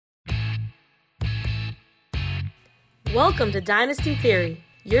Welcome to Dynasty Theory,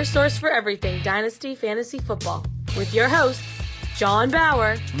 your source for everything Dynasty Fantasy Football, with your hosts, John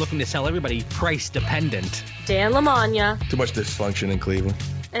Bauer. I'm looking to sell everybody price dependent. Dan Lamagna. Too much dysfunction in Cleveland.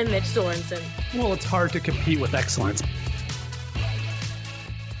 And Mitch Sorensen. Well, it's hard to compete with excellence.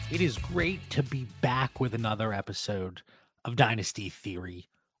 It is great to be back with another episode of Dynasty Theory,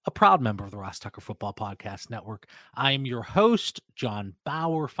 a proud member of the Ross Tucker Football Podcast Network. I am your host, John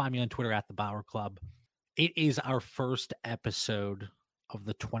Bauer. Find me on Twitter at The Bauer Club. It is our first episode of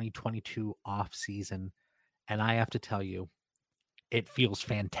the 2022 off season, and I have to tell you, it feels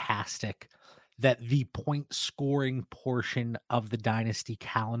fantastic that the point scoring portion of the Dynasty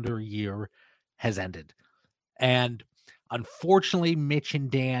calendar year has ended. And unfortunately, Mitch and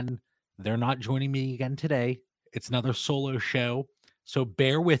Dan, they're not joining me again today. It's another solo show, so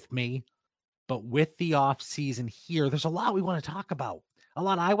bear with me. But with the off season here, there's a lot we want to talk about, a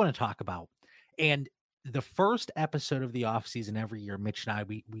lot I want to talk about. And the first episode of the off season every year, Mitch and I,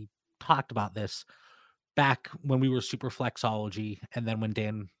 we talked about this back when we were Superflexology, and then when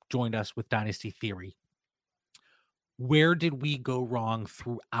Dan joined us with Dynasty Theory. Where did we go wrong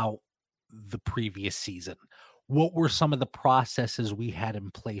throughout the previous season? What were some of the processes we had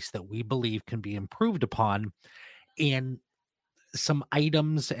in place that we believe can be improved upon, and some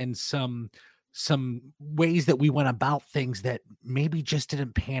items and some ways that we went about things that maybe just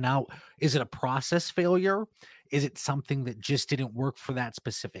didn't pan out? Is it a process failure? Is it something that just didn't work for that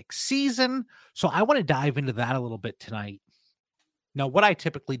specific season? So I want to dive into that a little bit tonight. Now, what I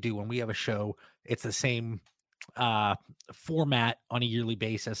typically do when we have a show, it's the same format on a yearly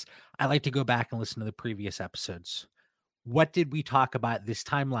basis. I like to go back and listen to the previous episodes. What did we talk about this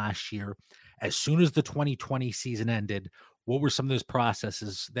time last year? As soon as the 2020 season ended, what were some of those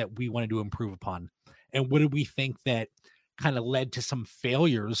processes that we wanted to improve upon? And what did we think that kind of led to some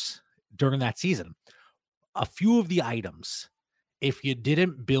failures during that season? A few of the items: if you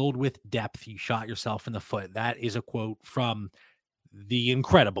didn't build with depth, you shot yourself in the foot. That is a quote from the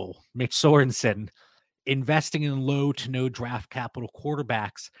incredible Mitch Sorensen. Investing in low to no draft capital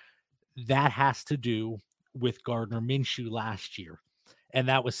quarterbacks, that has to do with Gardner Minshew last year. And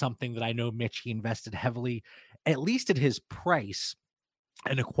that was something that I know Mitch, he invested heavily, at least at his price,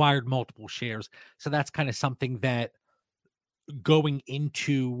 and acquired multiple shares. So that's kind of something that going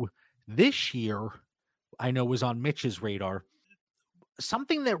into this year, I know was on Mitch's radar.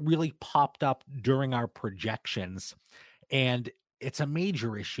 Something that really popped up during our projections, and it's a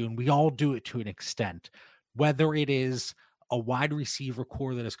major issue, and we all do it to an extent, whether it is a wide receiver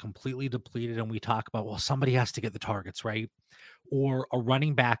core that is completely depleted, and we talk about, well, somebody has to get the targets, right? Or a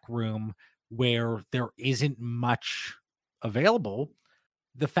running back room where there isn't much available,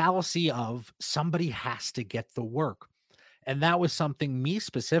 the fallacy of somebody has to get the work. And that was something, me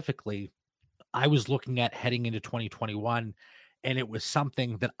specifically, I was looking at heading into 2021, and it was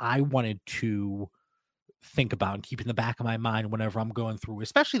something that I wanted to think about and keep in the back of my mind whenever I'm going through,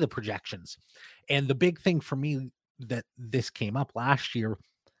 especially the projections. And the big thing for me that this came up last year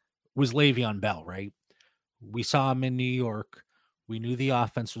was Le'Veon Bell, right? We saw him in New York. We knew the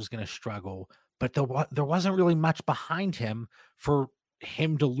offense was going to struggle, but there wasn't really much behind him for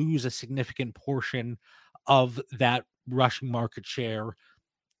him to lose a significant portion of that rushing market share,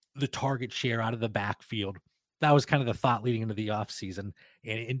 the target share out of the backfield. That was kind of the thought leading into the offseason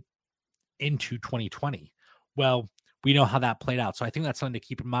and into 2020. Well, we know how that played out. So I think that's something to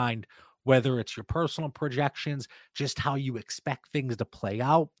keep in mind, whether it's your personal projections, just how you expect things to play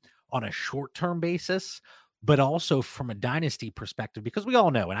out on a short-term basis, but also from a dynasty perspective, because we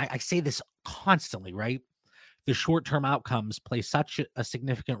all know, and I say this constantly, right? The short-term outcomes play such a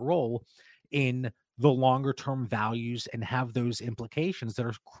significant role in the longer-term values and have those implications that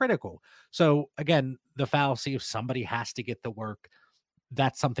are critical. So again, the fallacy of somebody has to get the work,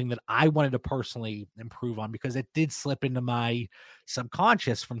 that's something that I wanted to personally improve on because it did slip into my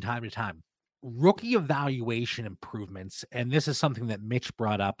subconscious from time to time. Rookie evaluation improvements, and this is something that Mitch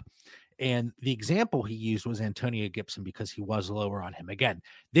brought up, and the example he used was Antonio Gibson because he was lower on him. Again,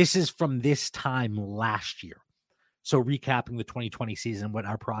 this is from this time last year. So recapping the 2020 season, what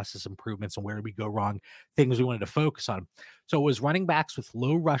our process improvements and where did we go wrong, things we wanted to focus on. So it was running backs with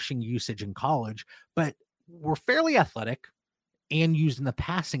low rushing usage in college, but were fairly athletic and used in the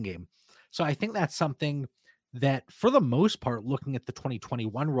passing game. So I think that's something that, for the most part, looking at the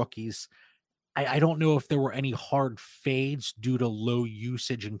 2021 rookies, I don't know if there were any hard fades due to low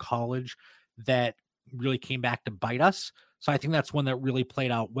usage in college that really came back to bite us. So I think that's one that really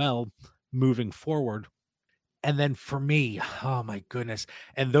played out well moving forward. And then for me, oh my goodness,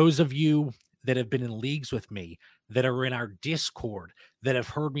 and those of you that have been in leagues with me, that are in our Discord, that have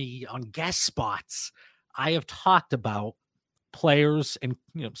heard me on guest spots, I have talked about players and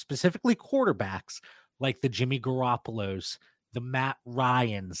specifically quarterbacks like the Jimmy Garoppolos, the Matt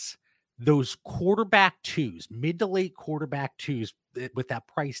Ryans, those quarterback twos, mid to late quarterback twos with that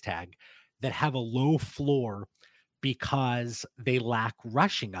price tag that have a low floor because they lack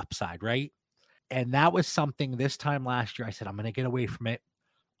rushing upside, right? And that was something this time last year I said, I'm going to get away from it.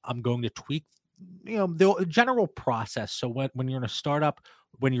 I'm going to tweak, the general process. So when you're in a startup,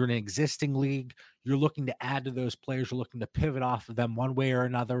 when you're in an existing league, you're looking to add to those players, you're looking to pivot off of them one way or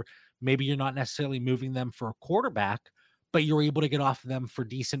another. Maybe you're not necessarily moving them for a quarterback, but you're able to get off of them for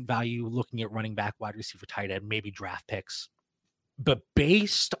decent value, looking at running back, wide receiver, tight end, maybe draft picks. But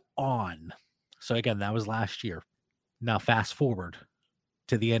based on, so again, that was last year. Now fast forward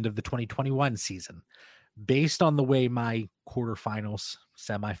to the end of the 2021 season. Based on the way my quarterfinals,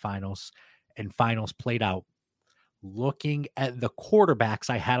 semifinals, and finals played out, looking at the quarterbacks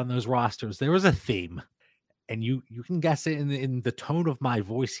I had on those rosters, there was a theme. And you can guess it in the tone of my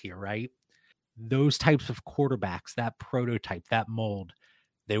voice here, right? Those types of quarterbacks, that prototype, that mold,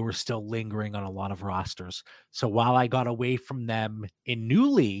 they were still lingering on a lot of rosters. So while I got away from them in new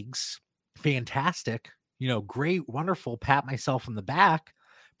leagues, fantastic, great, wonderful, pat myself on the back,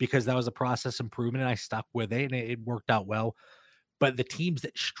 because that was a process improvement and I stuck with it and it worked out well. But the teams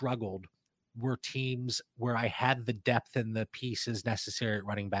that struggled were teams where I had the depth and the pieces necessary at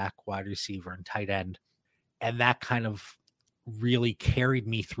running back, wide receiver, and tight end. And that kind of really carried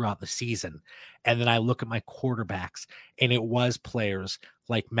me throughout the season. And then I look at my quarterbacks, and it was players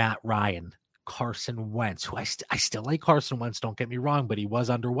like Matt Ryan, Carson Wentz, who I still like Carson Wentz, don't get me wrong, but he was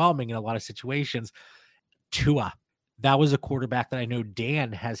underwhelming in a lot of situations. Tua, that was a quarterback that I know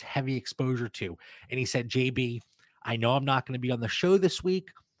Dan has heavy exposure to. And he said, JB, I know I'm not going to be on the show this week,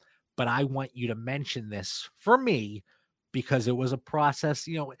 but I want you to mention this for me because it was a process,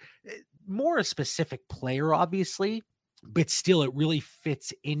 more a specific player, obviously, but still it really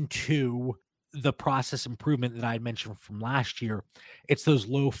fits into the process improvement that I had mentioned from last year. It's those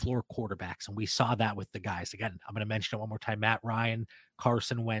low floor quarterbacks. And we saw that with the guys. Again, I'm going to mention it one more time: Matt Ryan,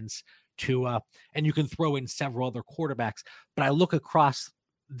 Carson Wentz, Tua, and you can throw in several other quarterbacks. But I look across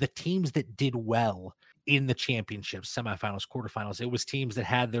the teams that did well in the championships, semifinals, quarterfinals. It was teams that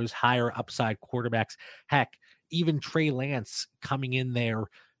had those higher upside quarterbacks. Heck, even Trey Lance coming in there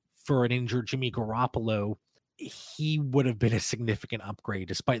for an injured Jimmy Garoppolo, he would have been a significant upgrade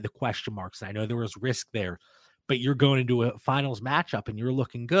despite the question marks. I know there was risk there, but you're going into a finals matchup and you're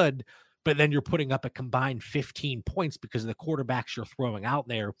looking good, but then you're putting up a combined 15 points because of the quarterbacks you're throwing out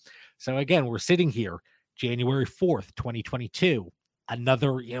there. So again, we're sitting here January 4th, 2022.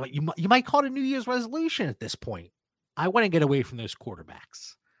 Another, you might call it a New Year's resolution at this point. I want to get away from those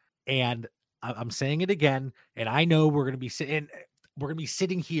quarterbacks. And I'm saying it again, and I know we're going to be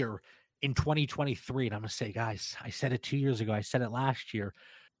sitting here in 2023, and I'm going to say, guys, I said it 2 years ago. I said it last year.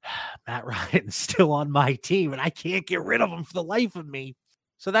 Matt Ryan's still on my team, and I can't get rid of him for the life of me.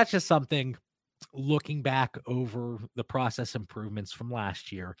 So that's just something, looking back over the process improvements from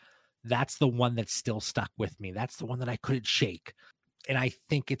last year, that's the one that's still stuck with me. That's the one that I couldn't shake. And I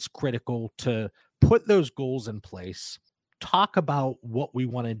think it's critical to put those goals in place, talk about what we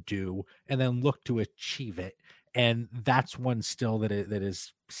want to do, and then look to achieve it. And that's one still that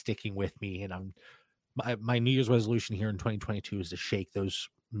is sticking with me. And my New Year's resolution here in 2022 is to shake those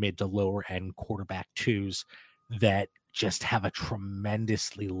mid to lower end quarterback twos that just have a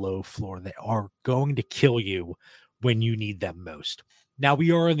tremendously low floor, that are going to kill you when you need them most. Now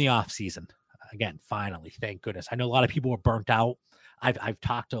we are in the off season again. Finally, thank goodness. I know a lot of people are burnt out. I've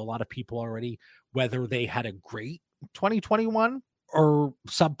talked to a lot of people already, whether they had a great 2021 or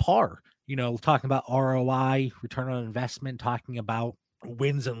subpar, talking about ROI, return on investment, talking about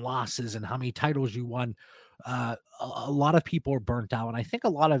wins and losses and how many titles you won. A lot of people are burnt out. And I think a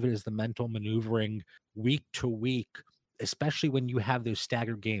lot of it is the mental maneuvering week to week, especially when you have those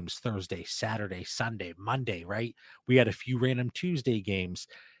staggered games, Thursday, Saturday, Sunday, Monday, right? We had a few random Tuesday games.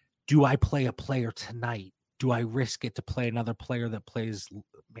 Do I play a player tonight? Do I risk it to play another player that plays?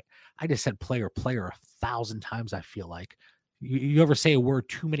 I just said player 1,000 times. I feel like you ever say a word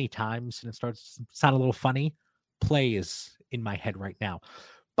too many times and it starts to sound a little funny? Play is in my head right now,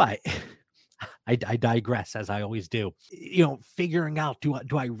 but I digress, as I always do. Figuring out, do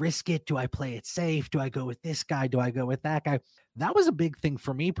I risk it? Do I play it safe? Do I go with this guy? Do I go with that guy? That was a big thing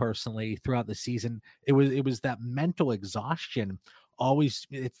for me personally throughout the season. It was that mental exhaustion. Always,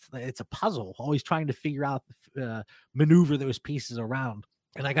 it's a puzzle, always trying to figure out, maneuver those pieces around.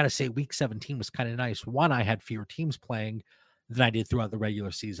 And I got to say, week 17 was kind of nice. One, I had fewer teams playing than I did throughout the regular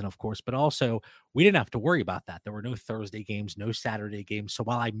season, of course, but also we didn't have to worry about that. There were no Thursday games, no Saturday games. So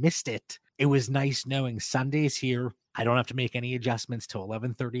while I missed it it was nice knowing Sunday's here. I don't have to make any adjustments till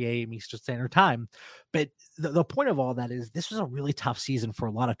 11:30 a.m. Eastern Standard Time. But the point of all that is this was a really tough season for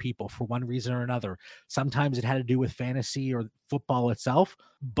a lot of people for one reason or another. Sometimes it had to do with fantasy or football itself,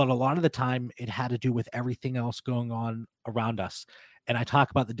 but a lot of the time it had to do with everything else going on around us. And I talk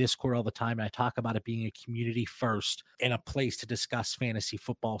about the Discord all the time, and I talk about it being a community first and a place to discuss fantasy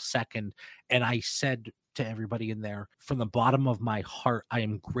football second. And I said to everybody in there, from the bottom of my heart, I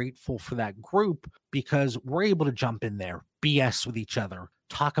am grateful for that group because we're able to jump in there, BS with each other,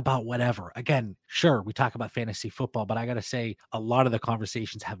 talk about whatever. Again, sure, we talk about fantasy football, but I got to say, a lot of the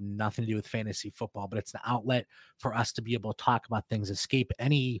conversations have nothing to do with fantasy football, but it's an outlet for us to be able to talk about things, escape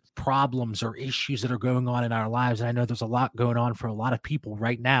any problems or issues that are going on in our lives. And I know there's a lot going on for a lot of people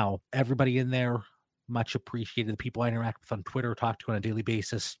right now. Everybody in there, much appreciated. The people I interact with on Twitter, talk to on a daily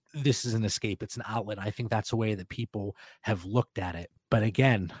basis. This is an escape. It's an outlet. I think that's a way that people have looked at it. But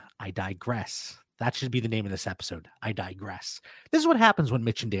again, I digress. That should be the name of this episode. I digress. This is what happens when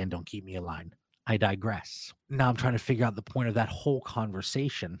Mitch and Dan don't keep me in line. I digress. Now I'm trying to figure out the point of that whole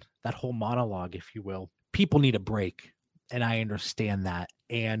conversation, that whole monologue, if you will. People need a break, and I understand that.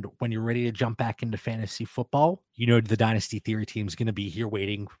 And when you're ready to jump back into fantasy football, you know the Dynasty Theory team is going to be here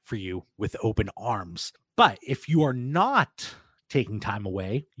waiting for you with open arms. But if you are not taking time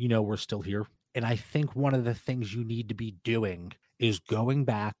away, you know we're still here. And I think one of the things you need to be doing is going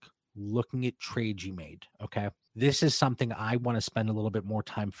back, looking at trades you made, okay? This is something I want to spend a little bit more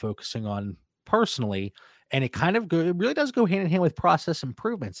time focusing on personally, and it really does go hand in hand with process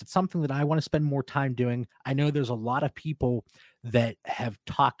improvements. It's something that I want to spend more time doing. I know there's a lot of people that have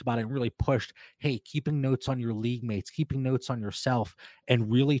talked about it and really pushed, hey, keeping notes on your league mates, keeping notes on yourself, and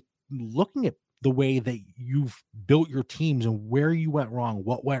really looking at the way that you've built your teams and where you went wrong,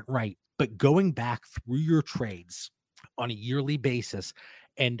 what went right, but going back through your trades on a yearly basis.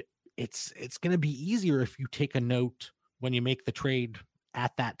 And it's going to be easier if you take a note when you make the trade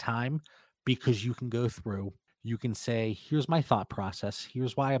at that time, because you can go through, you can say, here's my thought process.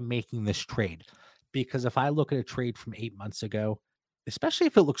 Here's why I'm making this trade. Because if I look at a trade from 8 months ago, especially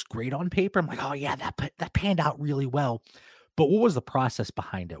if it looks great on paper, I'm like, oh yeah, that panned out really well. But what was the process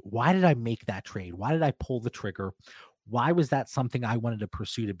behind it? Why did I make that trade? Why did I pull the trigger? Why was that something I wanted to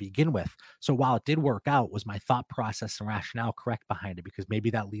pursue to begin with? So while it did work out, was my thought process and rationale correct behind it? Because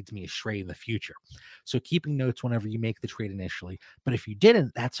maybe that leads me astray in the future. So keeping notes whenever you make the trade initially. But if you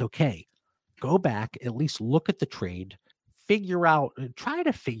didn't, that's okay. Go back, at least look at the trade, try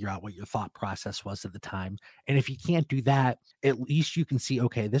to figure out what your thought process was at the time. And if you can't do that, at least you can see,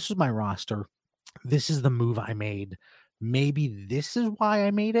 okay, this is my roster. This is the move I made. Maybe this is why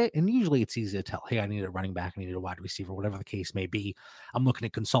I made it. And usually it's easy to tell, hey, I needed a running back, I needed a wide receiver, whatever the case may be. I'm looking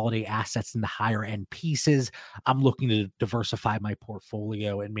to consolidate assets in the higher end pieces. I'm looking to diversify my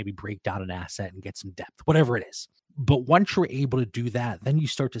portfolio and maybe break down an asset and get some depth, whatever it is. But once you're able to do that, then you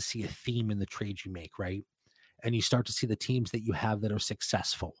start to see a theme in the trades you make, right? And you start to see the teams that you have that are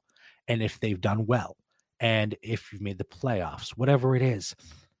successful, and if they've done well, and if you've made the playoffs, whatever it is.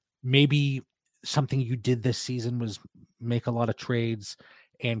 Maybe something you did this season was make a lot of trades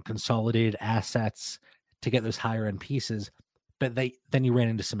and consolidated assets to get those higher end pieces, but then you ran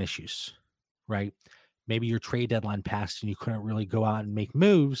into some issues, right? Maybe your trade deadline passed and you couldn't really go out and make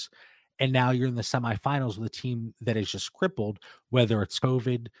moves. And now you're in the semifinals with a team that is just crippled, whether it's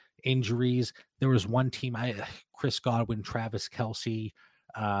COVID, injuries. There was one team, Chris Godwin, Travis Kelce,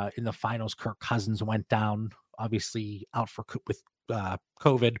 in the finals. Kirk Cousins went down, obviously out with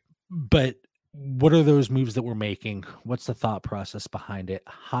COVID. But what are those moves that we're making? What's the thought process behind it?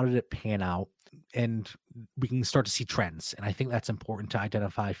 How did it pan out? And we can start to see trends. And I think that's important to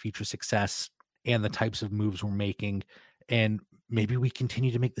identify future success and the types of moves we're making. And maybe we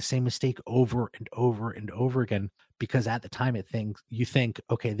continue to make the same mistake over and over and over again, because at the time you think,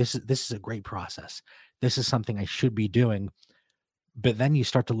 okay, this is a great process. This is something I should be doing. But then you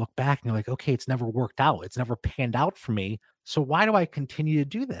start to look back and you're like, okay, it's never worked out. It's never panned out for me. So why do I continue to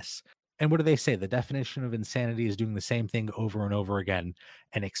do this? And what do they say? The definition of insanity is doing the same thing over and over again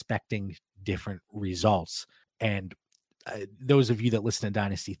and expecting different results. And those of you that listen to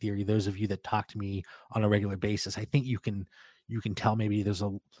Dynasty Theory, those of you that talk to me on a regular basis, I think you can tell maybe there's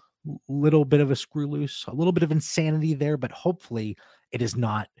a little bit of a screw loose, a little bit of insanity there, but hopefully it is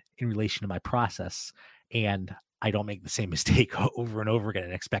not in relation to my process and I don't make the same mistake over and over again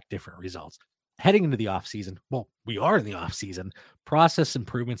and expect different results. Heading into the off season, well, we are in the off season. Process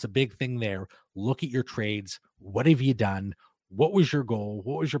improvement's a big thing there. Look at your trades. What have you done? What was your goal?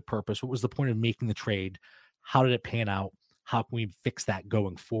 What was your purpose? What was the point of making the trade? How did it pan out? How can we fix that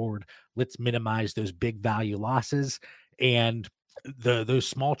going forward? Let's minimize those big value losses. And those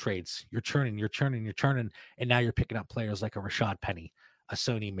small trades, you're churning, and now you're picking up players like a Rashad Penny, a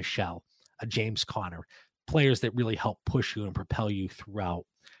Sony Michel, a James Conner, players that really help push you and propel you throughout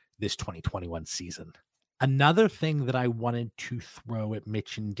this 2021 season. Another thing that I wanted to throw at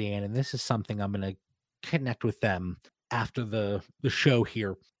Mitch and Dan, and this is something I'm going to connect with them after the show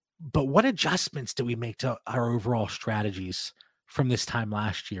here, but what adjustments do we make to our overall strategies from this time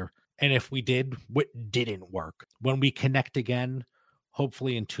last year? And if we did, what didn't work? When we connect again,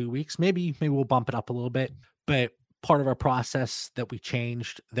 hopefully in 2 weeks, maybe we'll bump it up a little bit, but part of our process that we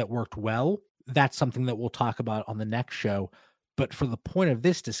changed that worked well, that's something that we'll talk about on the next show. But for the point of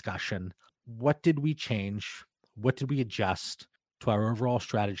this discussion, what did we change? What did we adjust to our overall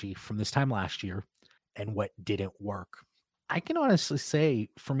strategy from this time last year? And what didn't work? I can honestly say,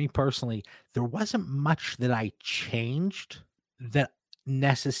 for me personally, there wasn't much that I changed that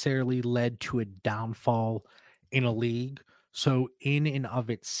necessarily led to a downfall in a league. So in and of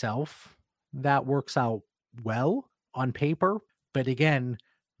itself, that works out well on paper. But again,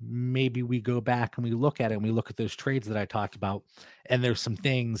 maybe we go back and we look at it and we look at those trades that I talked about, and there's some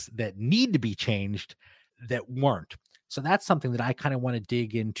things that need to be changed that weren't. So that's something that I kind of want to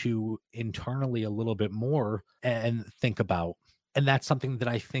dig into internally a little bit more and think about. And that's something that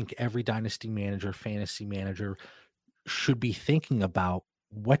I think every dynasty manager, fantasy manager should be thinking about.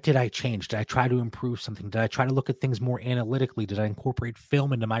 What did I change? Did I try to improve something? Did I try to look at things more analytically? Did I incorporate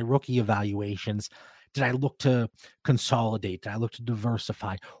film into my rookie evaluations? Did I look to consolidate? Did I look to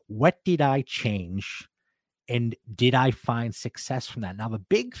diversify? What did I change? And did I find success from that? Now, the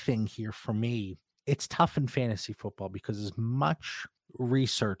big thing here for me, it's tough in fantasy football because as much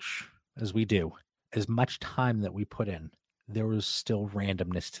research as we do, as much time that we put in, there was still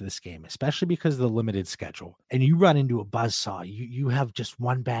randomness to this game, especially because of the limited schedule. And you run into a buzzsaw. You have just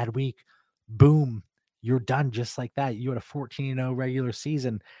one bad week. Boom, you're done just like that. You had a 14-0 regular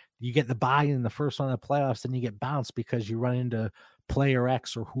season. You get the bye in the first one of the playoffs, then you get bounced because you run into player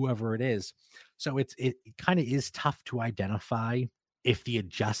X or whoever it is. So it kind of is tough to identify if the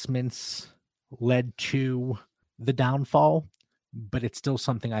adjustments led to the downfall, but it's still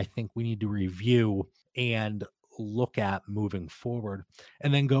something I think we need to review and look at moving forward.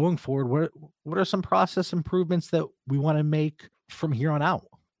 And then going forward, what are some process improvements that we want to make from here on out?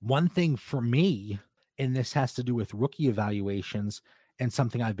 One thing for me, and this has to do with rookie evaluations and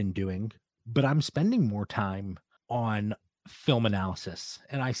something I've been doing, but I'm spending more time on film analysis.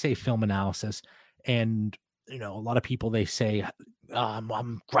 And I say film analysis, and a lot of people, they say,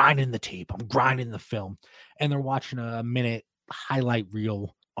 I'm grinding the tape, I'm grinding the film, and they're watching a minute highlight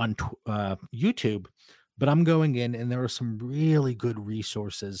reel on YouTube. But I'm going in, and there are some really good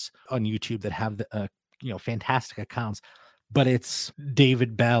resources on YouTube that have the fantastic accounts. But it's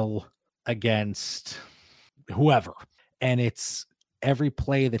David Bell against whoever, and it's every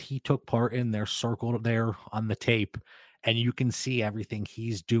play that he took part in. They're circled there on the tape, and you can see everything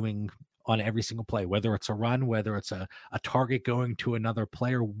he's doing on every single play, whether it's a run, whether it's a target going to another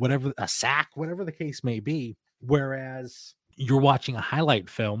player, whatever, a sack, whatever the case may be. Whereas you're watching a highlight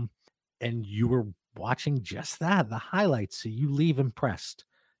film, and you were watching just that, the highlights. So you leave impressed.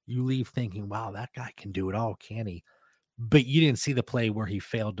 You leave thinking, wow, that guy can do it all, can he? But you didn't see the play where he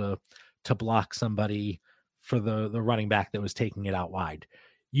failed to block somebody for the running back that was taking it out wide.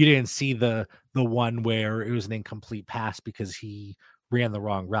 You didn't see the one where it was an incomplete pass because he ran the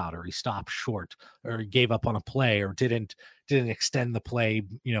wrong route, or he stopped short, or he gave up on a play, or didn't extend the play,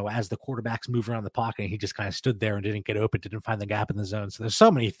 as the quarterback's moved around the pocket, and he just kind of stood there and didn't get open, didn't find the gap in the zone. So there's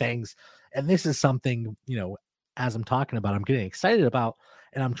so many things. And this is something, as I'm talking about, I'm getting excited about,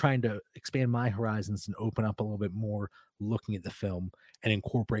 and I'm trying to expand my horizons and open up a little bit more, looking at the film and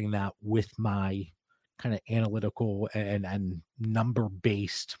incorporating that with my kind of analytical and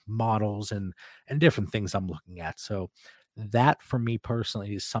number-based models and different things I'm looking at. So that, for me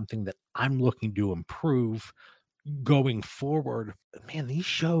personally, is something that I'm looking to improve going forward. Man, these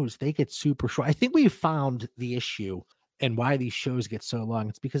shows, they get super short. I think we found the issue and why these shows get so long.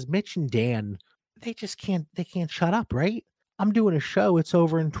 It's because Mitch and Dan, they can't shut up, right? I'm doing a show, it's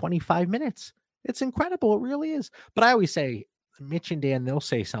over in 25 minutes. It's incredible. It really is. But I always say, Mitch and Dan, they'll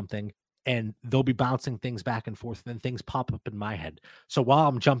say something, and they'll be bouncing things back and forth, and then things pop up in my head. So while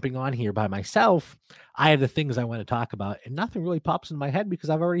I'm jumping on here by myself, I have the things I want to talk about, and nothing really pops in my head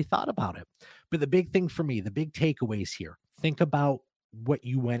because I've already thought about it. But the big thing for me, the big takeaways here, think about what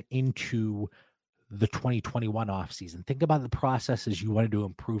you went into the 2021 offseason. Think about the processes you wanted to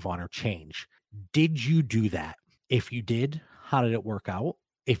improve on or change. Did you do that? If you did, how did it work out?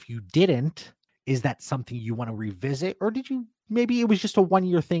 If you didn't, is that something you want to revisit? Or did you, maybe it was just a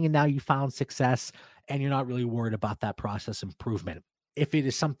 1-year thing and now you found success and you're not really worried about that process improvement. If it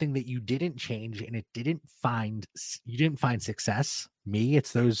is something that you didn't change and you didn't find success,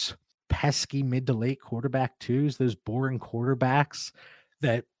 it's those pesky mid to late quarterback twos, those boring quarterbacks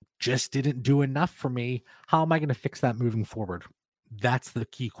that just didn't do enough for me. How am I going to fix that moving forward? That's the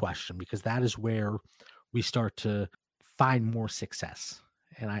key question, because that is where we start to find more success.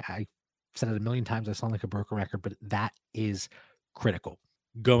 And I said it a million times, I sound like a broken record, but that is critical.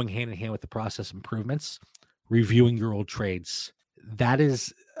 Going hand in hand with the process improvements, reviewing your old trades. That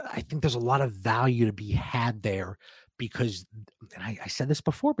is, I think there's a lot of value to be had there, because, and I said this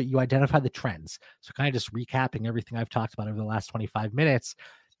before, but you identify the trends. So kind of just recapping everything I've talked about over the last 25 minutes,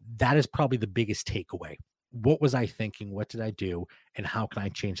 that is probably the biggest takeaway. What was I thinking? What did I do? And how can I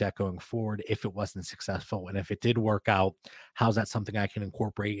change that going forward if it wasn't successful? And if it did work out, how's that something I can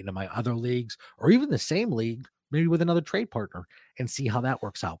incorporate into my other leagues, or even the same league, maybe with another trade partner, and see how that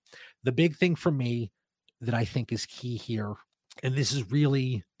works out? The big thing for me that I think is key here, and this is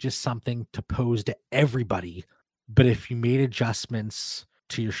really just something to pose to everybody, but if you made adjustments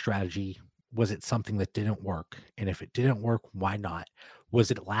to your strategy, was it something that didn't work? And if it didn't work, why not?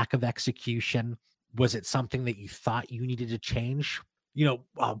 Was it lack of execution? Was it something that you thought you needed to change?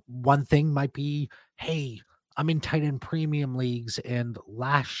 One thing might be, hey, I'm in tight end premium leagues, and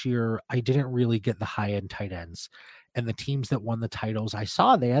last year I didn't really get the high end tight ends. And the teams that won the titles, I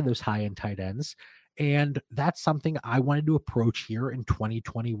saw they had those high end tight ends. And that's something I wanted to approach here in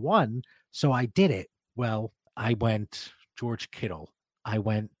 2021. So I did it. Well, I went George Kittle. I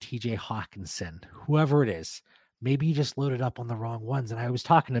went TJ Hawkinson, whoever it is. Maybe you just loaded up on the wrong ones. And I was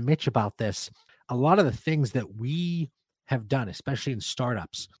talking to Mitch about this. A lot of the things that we have done, especially in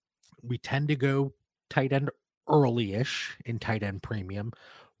startups, we tend to go tight end early-ish in tight end premium.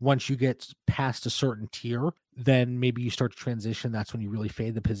 Once you get past a certain tier, then maybe you start to transition. That's when you really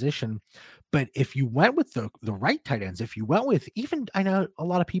fade the position. But if you went with the right tight ends, if you went with, even, I know a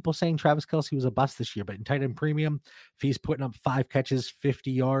lot of people saying Travis Kelce was a bust this year, but in tight end premium, if he's putting up 5 catches,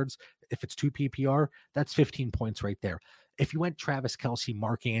 50 yards, if it's 2 PPR, that's 15 points right there. If you went Travis Kelce,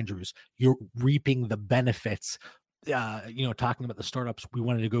 Mark Andrews, you're reaping the benefits. Talking about the startups, we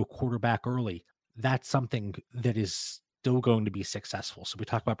wanted to go quarterback early. That's something that is still going to be successful. So we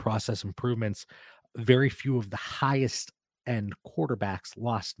talk about process improvements. Very few of the highest end quarterbacks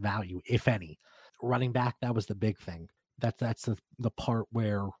lost value, if any. Running back, that was the big thing. That's the part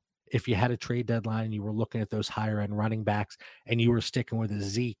where if you had a trade deadline and you were looking at those higher end running backs and you were sticking with a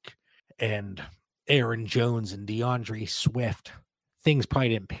Zeke and Aaron Jones and DeAndre Swift, things probably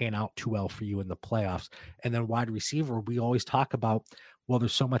didn't pan out too well for you in the playoffs. And then wide receiver, we always talk about, well,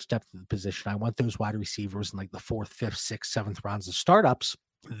 there's so much depth in the position. I want those wide receivers in like the 4th, 5th, 6th, 7th rounds of startups.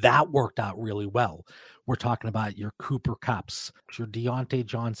 That worked out really well. We're talking about your Cooper Kupps, your Deontay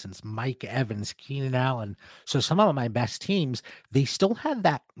Johnsons, Mike Evans, Keenan Allen. So some of my best teams, they still have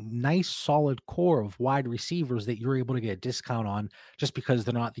that nice solid core of wide receivers that you're able to get a discount on just because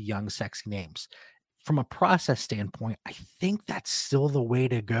they're not the young, sexy names. From a process standpoint, I think that's still the way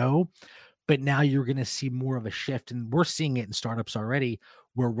to go. But now you're going to see more of a shift, and we're seeing it in startups already,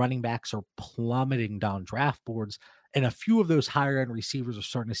 where running backs are plummeting down draft boards, and a few of those higher end receivers are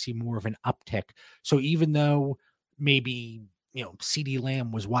starting to see more of an uptick. So even though maybe, CeeDee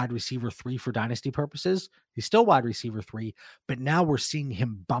Lamb was wide receiver 3 for dynasty purposes, he's still wide receiver 3, but now we're seeing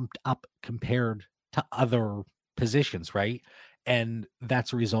him bumped up compared to other positions, right? And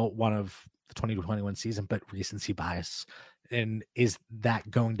that's a result, one of the 2021 season, but recency bias. And is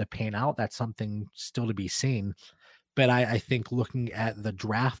that going to pan out? That's something still to be seen. But I think looking at the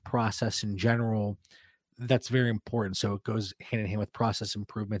draft process in general, that's very important. So it goes hand in hand with process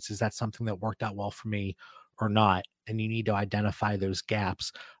improvements. Is that something that worked out well for me or not? And you need to identify those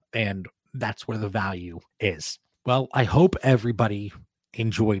gaps. And that's where the value is. Well, I hope everybody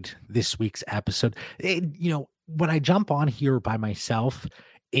enjoyed this week's episode. When I jump on here by myself,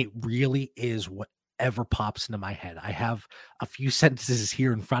 it really is whatever pops into my head. I have a few sentences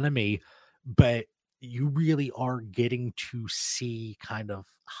here in front of me, but you really are getting to see kind of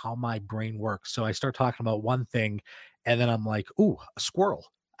how my brain works. So I start talking about one thing and then I'm like, ooh, a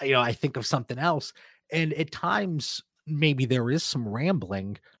squirrel. I think of something else. And at times, maybe there is some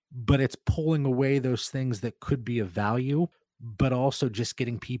rambling, but it's pulling away those things that could be of value, but also just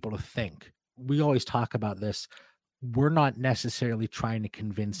getting people to think. We always talk about this. We're not necessarily trying to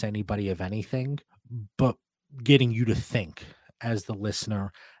convince anybody of anything, but getting you to think as the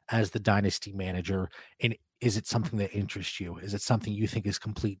listener, as the dynasty manager. And is it something that interests you? Is it something you think is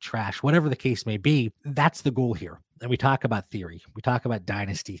complete trash? Whatever the case may be, that's the goal here. And we talk about theory. We talk about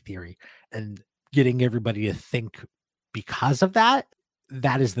dynasty theory and getting everybody to think because of that.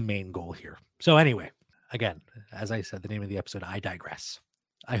 that is the main goal here. So anyway, again, as I said, the name of the episode, I digress.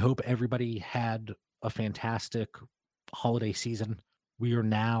 I hope everybody had a fantastic holiday season. We are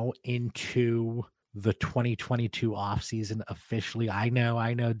now into the 2022 off season officially. I know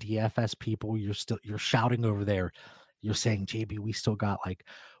DFS people, you're shouting over there. You're saying, JB, we still got like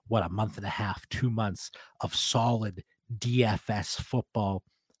a month and a half, 2 months of solid DFS football.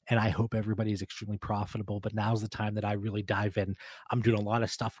 And I hope everybody is extremely profitable, but now's the time that I really dive in. I'm doing a lot of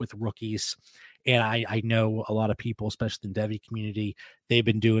stuff with rookies, and I know a lot of people, especially in the Devy community, they've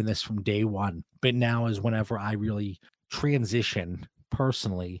been doing this from day one. But now is whenever I really transition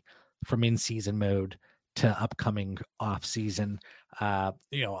personally from in-season mode to upcoming off-season. A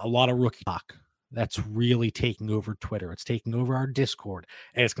lot of rookie talk that's really taking over Twitter. It's taking over our Discord,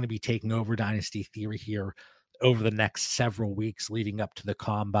 and it's going to be taking over Dynasty Theory here over the next several weeks leading up to the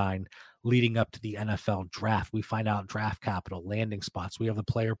combine, leading up to the NFL draft. We find out draft capital, landing spots. We have the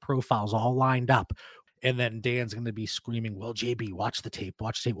player profiles all lined up. And then Dan's going to be screaming, well, JB, watch the tape.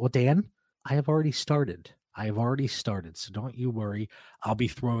 Well, Dan, I have already started. So don't you worry. I'll be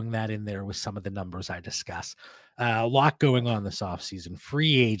throwing that in there with some of the numbers I discuss. A lot going on this offseason.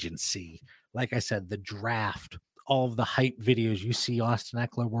 Free agency. Like I said, the draft. All of the hype videos you see Austin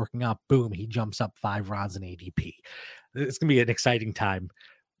Eckler working up, boom, he jumps up 5 rounds in ADP. It's going to be an exciting time.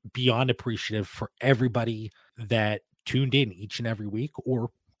 Beyond appreciative for everybody that tuned in each and every week, or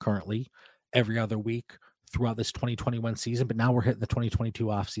currently every other week throughout this 2021 season. But now we're hitting the 2022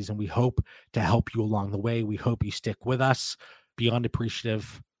 off season. We hope to help you along the way. We hope you stick with us. Beyond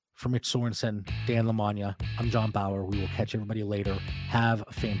appreciative. For Mitch Sorensen, Dan Lamagna, I'm John Bauer. We will catch everybody later. Have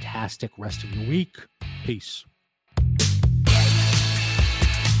a fantastic rest of your week. Peace.